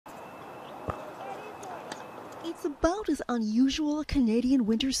It's about as unusual a Canadian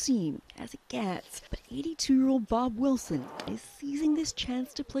winter scene as it gets, but 82-year-old Bob Wilson is seizing this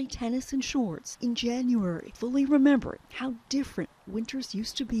chance to play tennis in shorts in January, fully remembering how different winters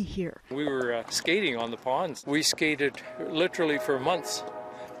used to be here. We were skating on the ponds. We skated literally for months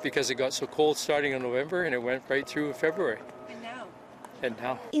because it got so cold starting in November and it went right through February. And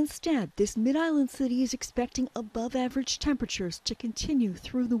now. Instead, this mid-island city is expecting above-average temperatures to continue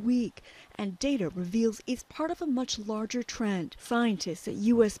through the week, and data reveals it's part of a much larger trend. Scientists at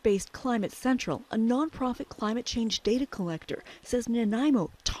U.S.-based Climate Central, a nonprofit climate change data collector, says Nanaimo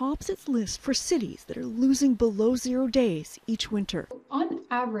tops its list for cities that are losing below 0 days each winter. On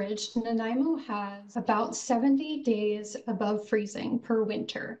average, Nanaimo has about 70 days above freezing per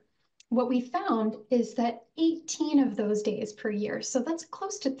winter. What we found is that 18 of those days per year, so that's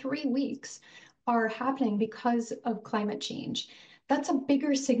close to 3 weeks, are happening because of climate change. That's a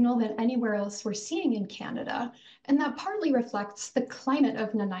bigger signal than anywhere else we're seeing in Canada, and that partly reflects the climate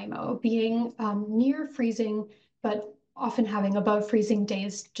of Nanaimo being near freezing, but often having above freezing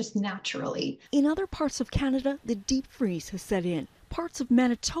days just naturally. In other parts of Canada, the deep freeze has set in. Parts of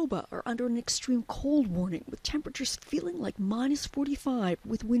Manitoba are under an extreme cold warning, with temperatures feeling like -45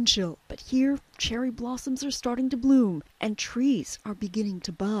 with wind chill. But here, cherry blossoms are starting to bloom and trees are beginning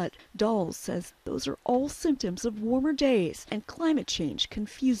to bud. Dawes says those are all symptoms of warmer days and climate change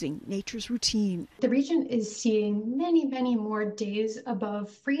confusing nature's routine. The region is seeing many, many more days above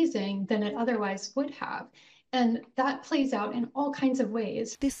freezing than it otherwise would have. And that plays out in all kinds of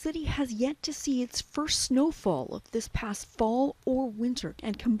ways. This city has yet to see its first snowfall of this past fall or winter,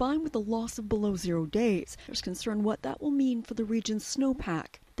 and combined with the loss of below 0 days, there's concern what that will mean for the region's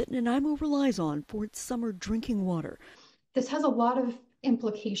snowpack that Nanaimo relies on for its summer drinking water. This has a lot of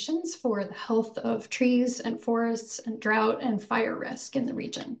implications for the health of trees and forests and drought and fire risk in the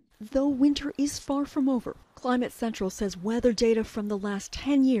region. Though winter is far from over, Climate Central says weather data from the last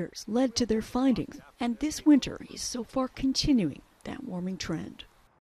 10 years led to their findings, and this winter is so far continuing that warming trend.